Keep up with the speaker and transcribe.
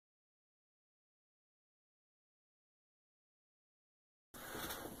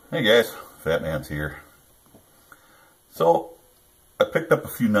Hey guys, Fat Man's here. So, I picked up a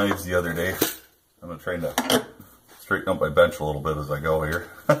few knives the other day. I'm trying to straighten up my bench a little bit as I go here.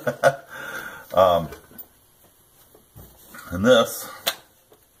 And this,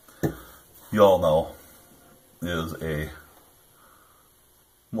 you all know, is a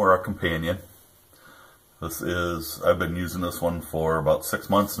Mora companion. I've been using this one for about 6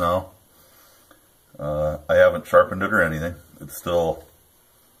 months now. I haven't sharpened it or anything. It's still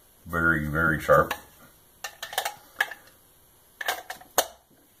very, very sharp.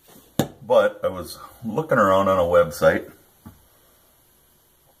 But I was looking around on a website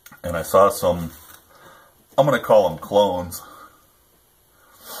and I saw some, I'm going to call them clones,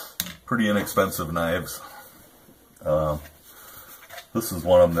 pretty inexpensive knives. This is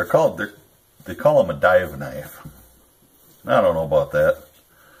one of them. They call them a dive knife. I don't know about that,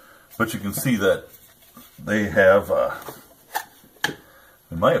 but you can see that they have,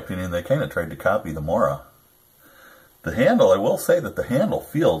 in my opinion, they kind of tried to copy the Mora. The handle, I will say that the handle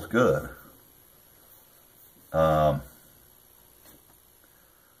feels good. BK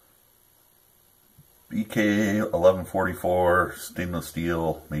 1144 stainless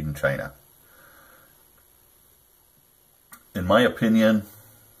steel, made in China. In my opinion,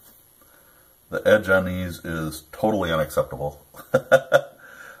 the edge on these is totally unacceptable.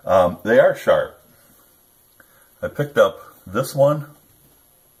 They are sharp. I picked up this one,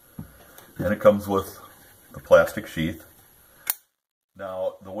 and it comes with the plastic sheath.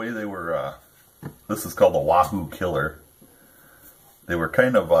 Now, the way they were, this is called the Wahoo Killer. They were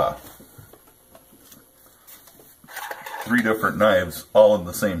kind of 3 different knives, all in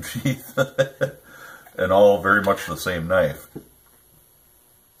the same sheath, and all very much the same knife.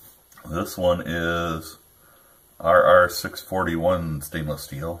 This one is RR641 stainless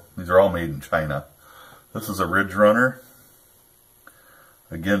steel. These are all made in China. This is a Ridge Runner.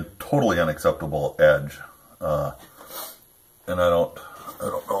 Again, totally unacceptable edge. And I don't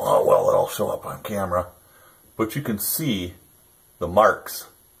know how well it'll show up on camera, but you can see the marks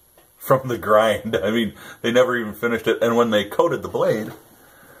from the grind. I mean, they never even finished it. And when they coated the blade,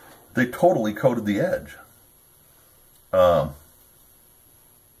 they totally coated the edge. Well,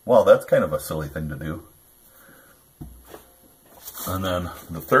 that's kind of a silly thing to do. And then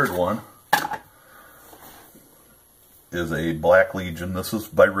the third one is a Black Legion. This is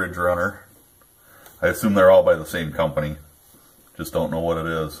by Ridge Runner. I assume they're all by the same company. Just don't know what it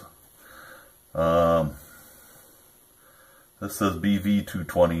is. This says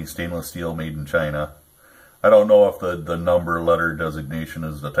BV220 stainless steel, made in China. I don't know if the number letter designation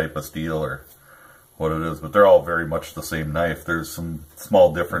is the type of steel or what it is, but they're all very much the same knife. There's some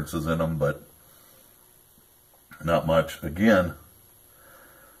small differences in them, but not much. Again,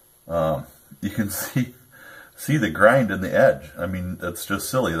 you can see the grind in the edge. I mean, that's just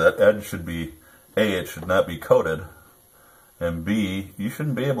silly. That edge should be, A, it should not be coated, and B, you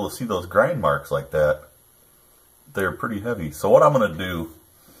shouldn't be able to see those grind marks like that. They're pretty heavy. So what I'm going to do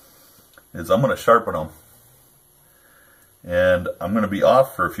is I'm going to sharpen them. And I'm going to be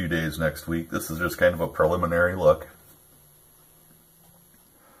off for a few days next week. This is just kind of a preliminary look.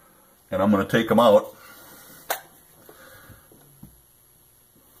 And I'm going to take them out.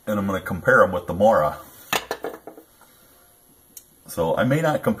 And I'm going to compare them with the Mora. So I may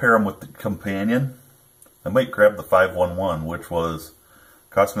not compare them with the companion. I might grab the 511, which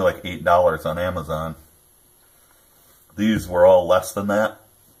cost me like $8 on Amazon. These were all less than that.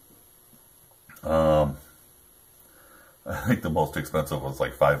 I think the most expensive was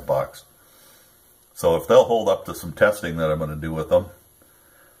like $5. So if they'll hold up to some testing that I'm going to do with them,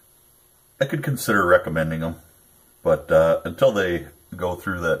 I could consider recommending them. But until they go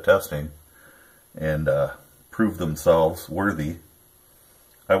through that testing and prove themselves worthy,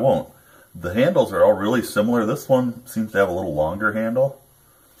 I won't. The handles are all really similar. This one seems to have a little longer handle.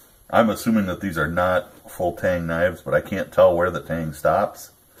 I'm assuming that these are not full tang knives, but I can't tell where the tang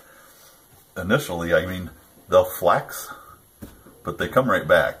stops. Initially, I mean, they'll flex, but they come right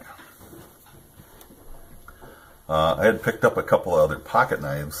back. I had picked up a couple of other pocket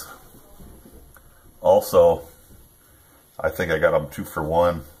knives. Also, I think I got them 2 for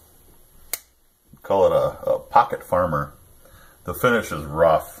 1. Call it a pocket farmer. The finish is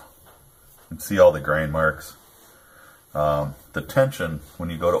rough. You can see all the grind marks. The tension when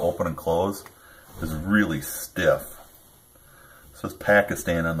you go to open and close is really stiff. It says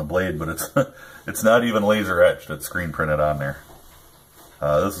Pakistan on the blade, but it's not even laser etched. It's screen printed on there.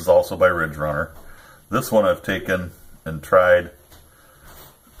 This is also by Ridge Runner. This one I've taken and tried,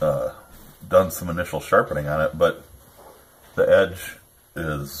 done some initial sharpening on it, but the edge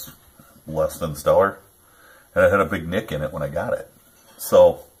is less than stellar, and it had a big nick in it when I got it.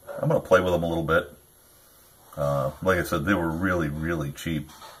 So I'm going to play with them a little bit. Like I said, they were really, really cheap.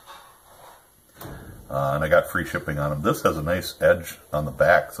 And I got free shipping on them. This has a nice edge on the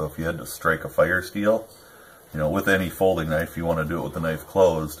back, so if you had to strike a fire steel, you know, with any folding knife, you want to do it with the knife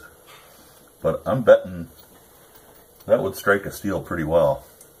closed. But I'm betting that would strike a steel pretty well.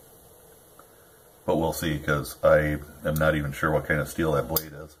 But we'll see, because I am not even sure what kind of steel that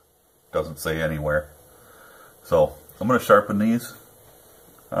blade is. Doesn't say anywhere. So I'm going to sharpen these.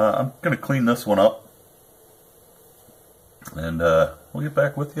 I'm going to clean this one up. And we'll get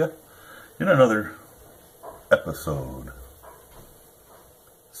back with you in another episode.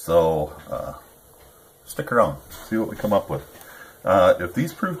 So stick around, see what we come up with. If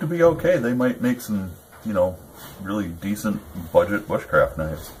these prove to be okay, they might make some, you know, really decent budget bushcraft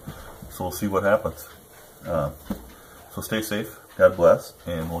knives. So we'll see what happens. So stay safe, God bless,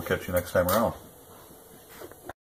 and we'll catch you next time around.